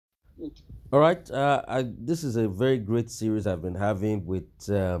All right. This is a very great series I've been having with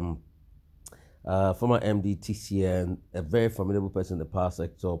former MD TCN, a very formidable person in the power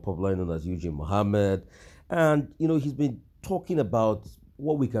sector, popularly known as Eugene Mohammed. And, he's been talking about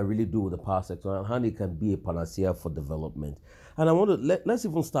what we can really do with the power sector and how it can be a panacea for development. And I want to let's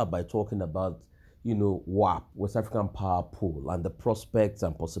even start by talking about, WAP, West African Power Pool, and the prospects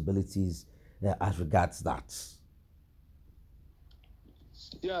and possibilities as regards that.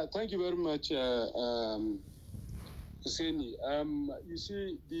 Yeah, thank you very much, Husseini. You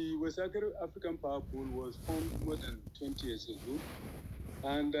see, the West African Power Pool was formed more than 20 years ago.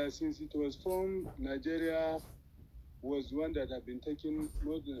 And since it was formed, Nigeria was one that had been taking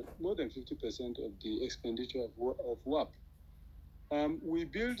more than 50% of the expenditure of WAP. We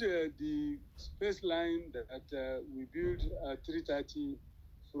built the space line that we built at 330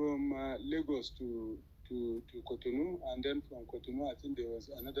 from Lagos to Cotonou, and then from Cotonou, I think there was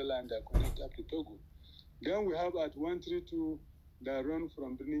another line that connected up to Togo. Then we have at 132 that run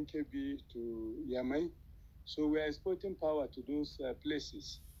from Birnin Kebbi to Yamai. So we are exporting power to those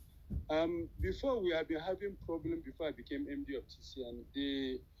places. Before we have been having problem before I became MD of TCN.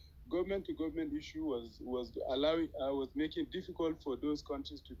 The government to government issue was making it difficult for those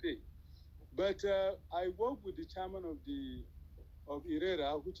countries to pay. But I worked with the chairman of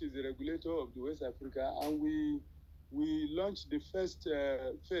IRERA, which is the regulator of the West Africa, and we launched the first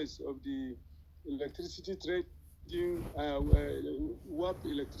phase of the electricity trading, WAP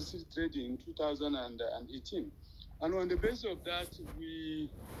electricity trading in 2018. And on the basis of that,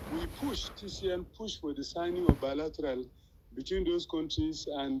 TCN pushed for the signing of bilateral between those countries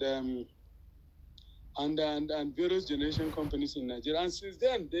and various generation companies in Nigeria. And since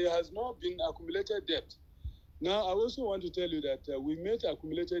then, there has not been accumulated debt. Now, I also want to tell you that we made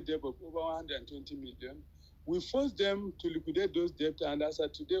accumulated debt of over 120 million. We forced them to liquidate those debts, and as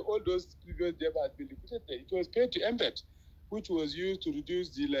of today, all those previous debt had been liquidated. It was paid to MBET, which was used to reduce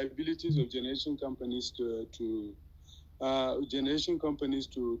the liabilities of generation companies to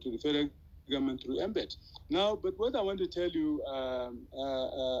the federal government through MBET. Now, but what I want to tell you,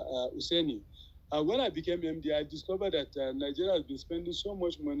 Useni, when I became MD, I discovered that Nigeria has been spending so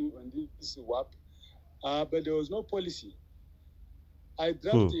much money on this WAP, but there was no policy. I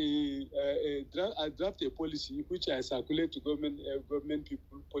draft a policy which I circulate to government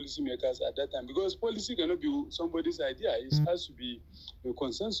people, policymakers at that time, because policy cannot be somebody's idea. It has to be a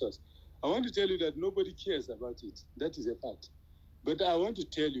consensus. I want to tell you that nobody cares about it. That is a fact. But I want to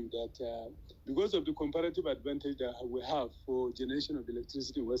tell you that because of the comparative advantage that we have for generation of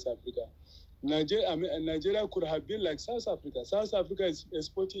electricity in West Africa, Nigeria could have been like South Africa. South Africa is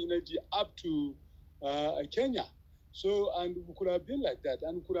exporting energy up to Kenya. So, and we could have been like that,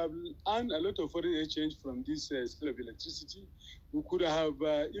 and we could have earned a lot of foreign exchange from this sale of electricity. We could have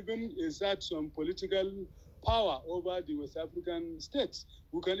even exert some political power over the West African states.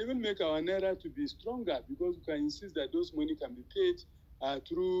 We can even make our naira to be stronger because we can insist that those money can be paid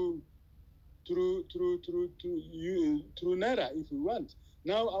through naira if we want.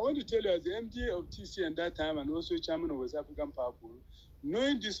 Now, I want to tell you, as the MD of TC at that time and also chairman of West African Power Pool,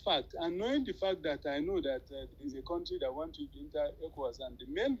 knowing this fact and knowing the fact that I know that there is a country that wants to enter ECOWAS, and the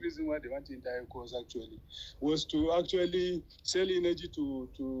main reason why they want to enter ECOWAS actually was to actually sell energy to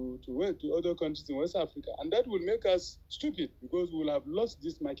other countries in West Africa, and that will make us stupid because we will have lost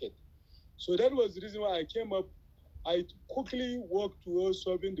this market. So that was the reason why I came up. I quickly worked towards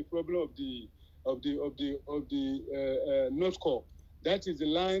solving the problem of the North Core. That is the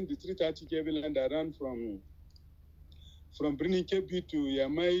line, the 330 kV line that ran from Birnin Kebbi to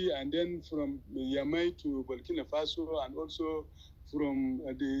Yamai, and then from Yamai to Burkina Faso, and also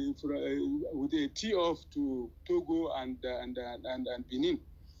with a tee off to Togo and Benin.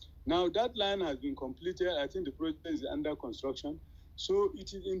 Now that line has been completed. I think the project is under construction. So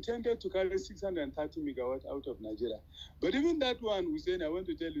it is intended to carry 630 megawatts out of Nigeria. But even that one, Hussein, I want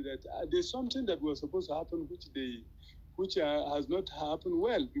to tell you that there's something that was supposed to happen which has not happened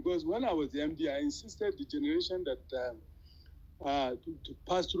well, because when I was the MD, I insisted the generation that to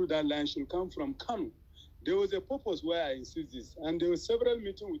pass through that line should come from Kano. There was a purpose why I insist this, and there were several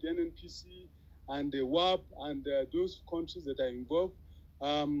meetings with NNPC and the WAP and those countries that are involved,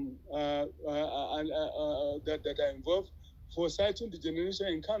 that are involved for siting the generation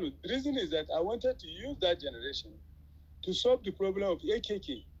in Kano. The reason is that I wanted to use that generation to solve the problem of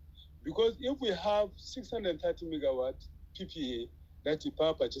AKK, because if we have 630 megawatt PPA, that's the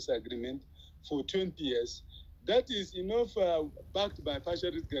power purchase agreement, for 20 years, that is enough backed by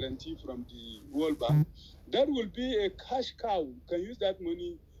partial risk guarantee from the World Bank. That will be a cash cow. You can use that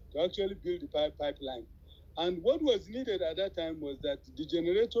money to actually build the pipeline. And what was needed at that time was that the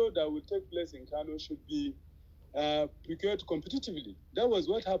generator that will take place in Kano should be procured competitively. That was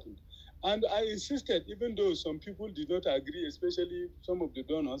what happened. And I insisted, even though some people did not agree, especially some of the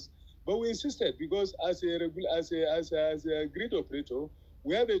donors, but we insisted because as a grid operator,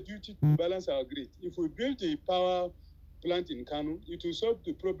 we have a duty to balance our grid. If we build the power plant in Kano, it will solve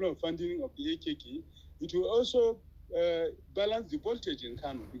the problem of funding of the AKK. It will also balance the voltage in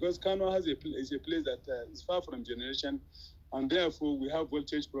Kano because Kano is a place that is far from generation, and therefore we have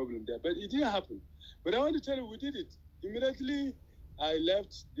voltage problem there. But it didn't happen. But I want to tell you, we did it immediately. I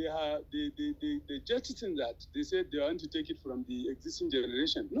left. They jettisoned that. They said they want to take it from the existing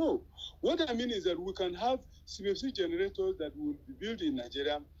generation. No, what I mean is that we can have CFC generators that will be built in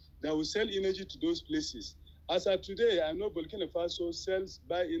Nigeria that will sell energy to those places. As of today, I know Burkina Faso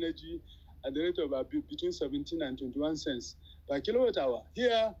buy energy at the rate of between 17 and 21 cents per kilowatt hour.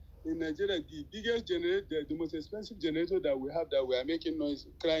 Here in Nigeria, the biggest generator, the most expensive generator that we have that we are making noise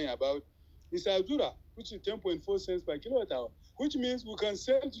crying about is Azura, which is 10.4 cents per kilowatt hour, which means we can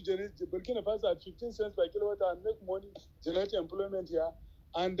sell to Burkina Faso at 15 cents per kilowatt hour and make money, generate employment here,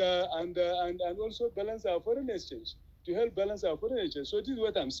 and also balance our foreign exchange, to help balance our foreign exchange. So this is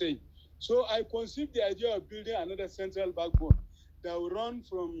what I'm saying. So I conceived the idea of building another central backbone that will run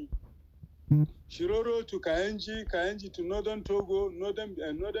from Shiroro to Kaenji to northern Togo, northern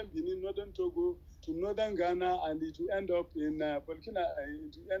Benin, northern Togo to northern Ghana, and it will end up in Burkina.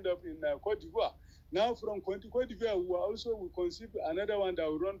 It will end up in Cote d'Ivoire. Now from Cote d'Ivoire, we conceive another one that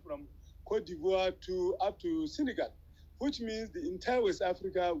will run from Cote d'Ivoire up to Senegal, which means the entire West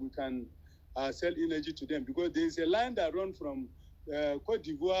Africa we can sell energy to them because there is a line that runs from Cote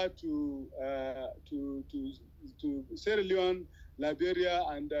d'Ivoire to Sierra Leone, Liberia,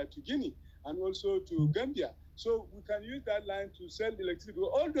 and to Guinea, and also to Gambia. So we can use that line to sell electricity.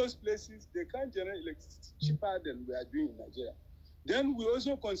 All those places, they can generate electricity cheaper than we are doing in Nigeria. Then we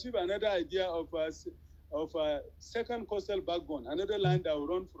also conceive another idea of a second coastal backbone, another line that will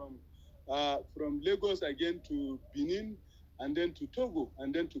run from Lagos again to Benin, and then to Togo,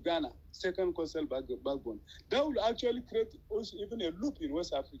 and then to Ghana, second coastal backbone. That will actually create also even a loop in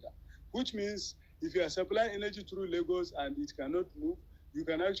West Africa, which means if you are supplying energy through Lagos and it cannot move, you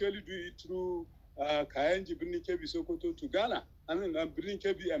can actually do it through Kaenji, Birnin Kebbi, Sokoto to Ghana. I mean, Birnin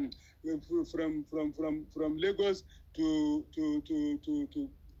Kebbi from Lagos to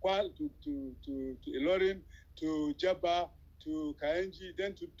Ilorin, to Jabba, to Kaenji,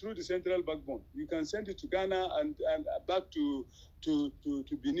 then through the central backbone. You can send it to Ghana and back to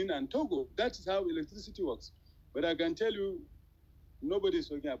Benin and Togo. That is how electricity works. But I can tell you, nobody is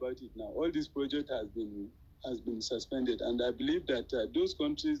talking about it now. All this project has been suspended, and I believe that those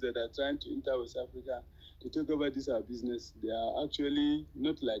countries that are trying to enter West Africa to take over this our business, they are actually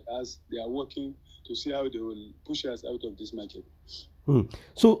not like us. They are working to see how they will push us out of this market.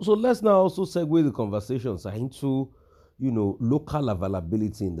 So let's now also segue the conversations into, local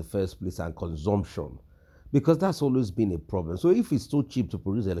availability in the first place and consumption, because that's always been a problem. So if it's so cheap to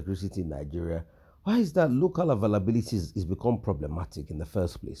produce electricity in Nigeria, why is that local availability is become problematic in the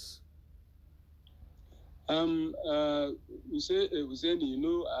first place? Hussein,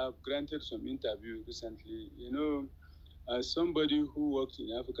 I've granted some interview recently. As somebody who worked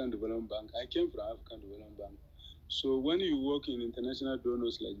in African Development Bank, I came from African Development Bank. So when you work in international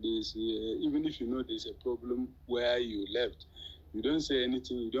donors like this, even if you know there's a problem where you left, you don't say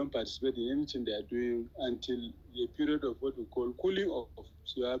anything, you don't participate in anything they are doing until a period of what we call cooling off.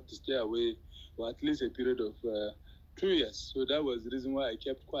 So you have to stay away for at least a period of 2 years. So that was the reason why I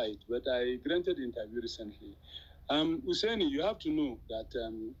kept quiet. But I granted interview recently. Hussein, you have to know that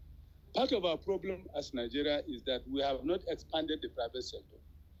part of our problem as Nigeria is that we have not expanded the private sector.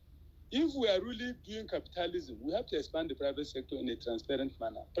 If we are really doing capitalism, we have to expand the private sector in a transparent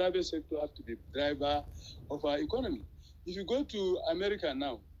manner. Private sector have to be driver of our economy. If you go to America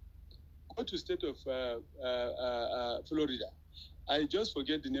now, go to state of Florida. I just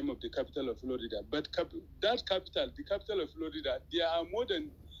forget the name of the capital of Florida, but the capital of Florida, there are more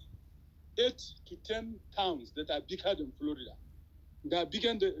than 8 to 10 towns that are bigger than Florida. They are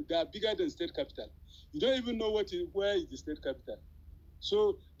bigger than state capital. You don't even know where is the state capital.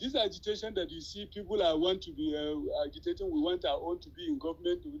 So this agitation that you see, people want to be agitating, we want our own to be in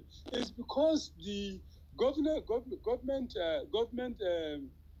government, is because the government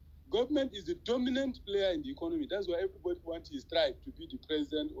is the dominant player in the economy. That's why everybody wants his tribe to be the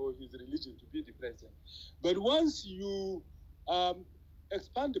president or his religion to be the president. But once you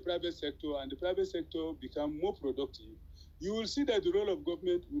expand the private sector and the private sector become more productive, you will see that the role of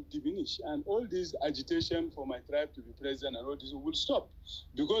government will diminish, and all this agitation for my tribe to be president and all this will stop,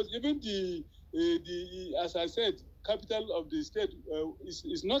 because even the as I said, capital of the state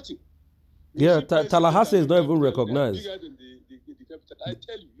is nothing. Yeah, Tallahassee is not even recognized. Bigger than the capital. I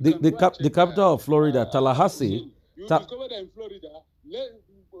tell you, the capital of Florida, Tallahassee. You discover that in Florida,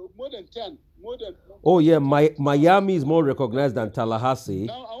 more than 10, Oh yeah, Miami is more recognized than Tallahassee.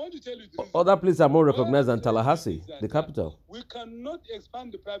 Now I want to tell you this. Other places are more recognized than Tallahassee, the capital. We cannot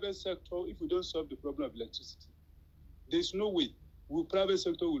expand the private sector if we don't solve the problem of electricity. There's no way the private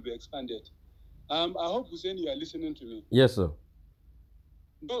sector will be expanded. I hope, Hussein, you are listening to me. Yes, sir.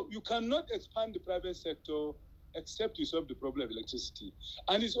 No, you cannot expand the private sector except you solve the problem of electricity.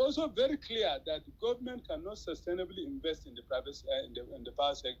 And it's also very clear that the government cannot sustainably invest in the private in the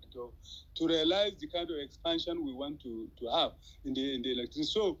power sector to realize the kind of expansion we want to have in the electricity.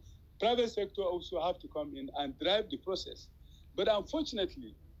 So private sector also have to come in and drive the process. But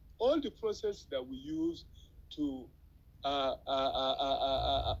unfortunately, all the process that we use to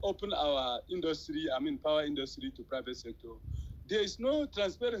open our industry, power industry to private sector, there is no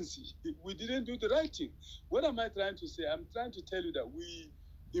transparency. We didn't do the right thing. What am I trying to say? I'm trying to tell you that we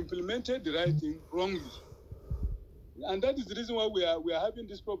implemented the right thing wrongly. And that is the reason why we are having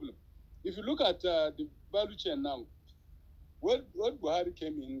this problem. If you look at the value chain now, what Buhari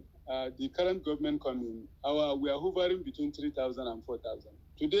came in, the current government come in, we are hovering between 3,000 and 4,000.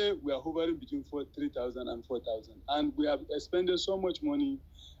 Today, we are hovering between 3,000 and 4,000. And we have expended so much money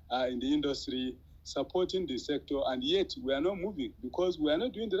in the industry, supporting the sector, and yet we are not moving because we are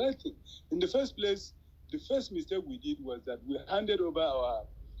not doing the right thing. In the first place, the first mistake we did was that we handed over our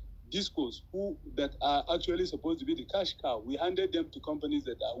discos that are actually supposed to be the cash cow. We handed them to companies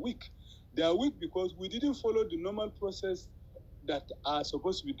that are weak. They are weak because we didn't follow the normal process that are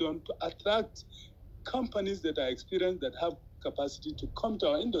supposed to be done to attract companies that are experienced, that have capacity to come to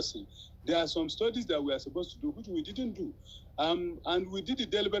our industry. There are some studies that we are supposed to do, which we didn't do. And we did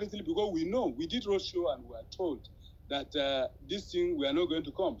it deliberately because we know, we did roadshow and we are told that this thing, we are not going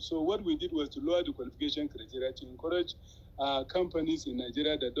to come. So what we did was to lower the qualification criteria to encourage companies in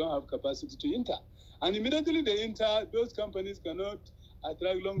Nigeria that don't have capacity to enter. And immediately they enter, those companies cannot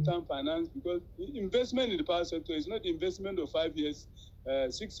attract long-term finance because investment in the power sector is not investment of 5 years,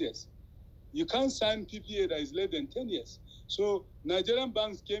 6 years. You can't sign PPA that is less than 10 years. So Nigerian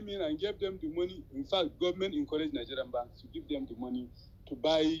banks came in and gave them the money. In fact, government encouraged Nigerian banks to give them the money to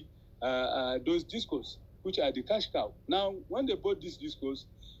buy those discos, which are the cash cow. Now, when they bought these discos,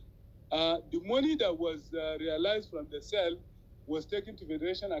 the money that was realized from the sale was taken to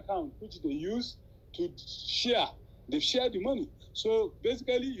Federation account, which they use to share. They share the money. So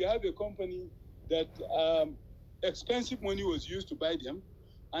basically, you have a company that expensive money was used to buy them,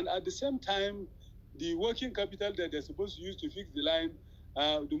 and at the same time, the working capital that they're supposed to use to fix the line,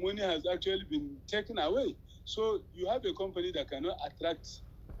 the money has actually been taken away. So you have a company that cannot attract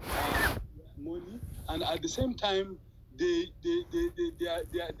money, and at the same time, they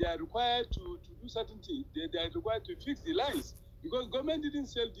are required to do certain things. They are required to fix the lines because government didn't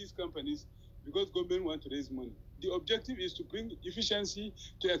sell these companies because government want to raise money. The objective is to bring efficiency,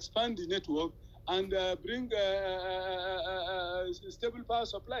 to expand the network, and bring stable power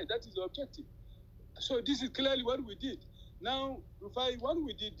supply. That is the objective. So this is clearly what we did. Now, when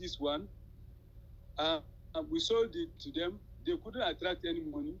we did this one, we sold it to them. They couldn't attract any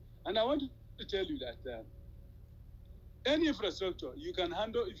money. And I want to tell you that any infrastructure, you can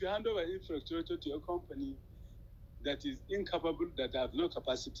handle, if you hand over infrastructure to a company that is incapable, that have no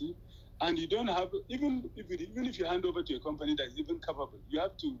capacity, and you don't have, even if you hand over to a company that is even capable, you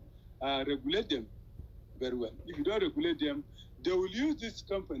have to regulate them very well. If you don't regulate them, they will use this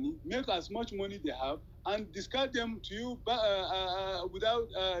company, make as much money they have, and discard them to you without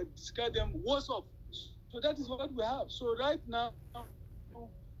discard them worse off. So that is what we have. So right now,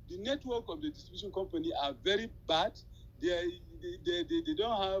 the network of the distribution company are very bad. They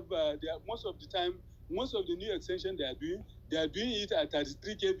don't have, most of the time, most of the new extension they are doing it at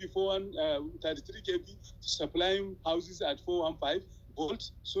 33 kV, 33 kV, supplying houses at 415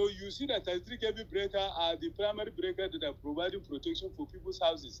 volts. So you see that 33 kV breaker are the primary breaker that are providing protection for people's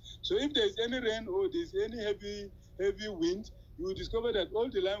houses. So if there's any rain or there's any heavy wind, you will discover that all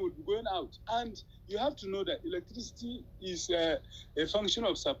the line will be going out. And you have to know that electricity is a function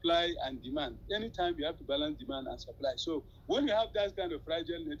of supply and demand. Anytime you have to balance demand and supply. So when you have that kind of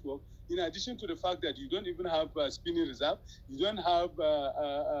fragile network, in addition to the fact that you don't even have spinning reserve, you don't have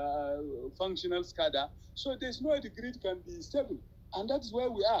functional SCADA, so there's no way the grid can be stable. And that's where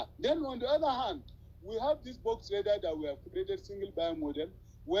we are. Then on the other hand, we have this box radar that we have created, single buy model,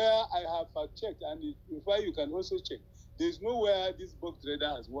 where I have fact checked, and if you can also check. There's nowhere this box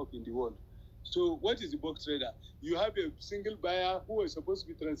radar has worked in the world. So what is the bulk trader? You have a single buyer who was supposed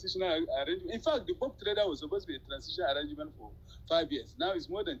to be transitional arrangement. In fact, the bulk trader was supposed to be a transitional arrangement for 5 years. Now it's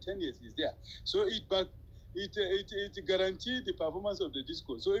more than 10 years he's there. So it guaranteed the performance of the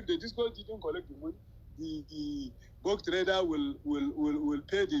disco. So if the disco didn't collect the money, the bulk trader will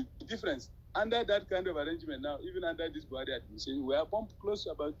pay the difference. Under that kind of arrangement now, even under this body administration, we are pumped close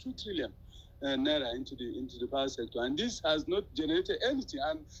to about 2 trillion naira into the power sector, and this has not generated anything.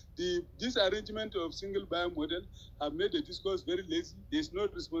 And this arrangement of single buyer model have made the discourse very lazy. There's no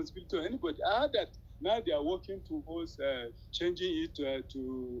responsibility to anybody. I heard that now they are working towards changing it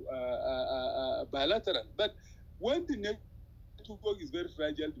to bilateral. But when the network is very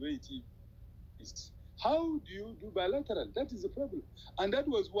fragile the way it is, how do you do bilateral? That is the problem. And that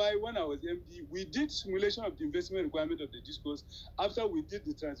was why when I was MD, we did simulation of the investment requirement of the discourse. After we did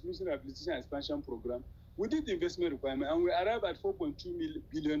the transmission, rehabilitation, and expansion program, we did the investment requirement, and we arrived at $4.2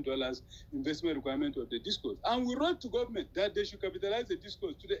 billion investment requirement of the discourse. And we wrote to government that they should capitalize the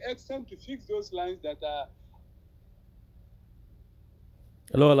discourse to the extent to fix those lines that are...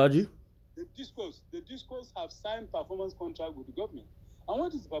 Hello, Alaji. The discourse have signed performance contract with the government. And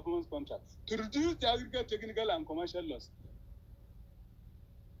what is the performance contract? To reduce the aggregate technical and commercial loss.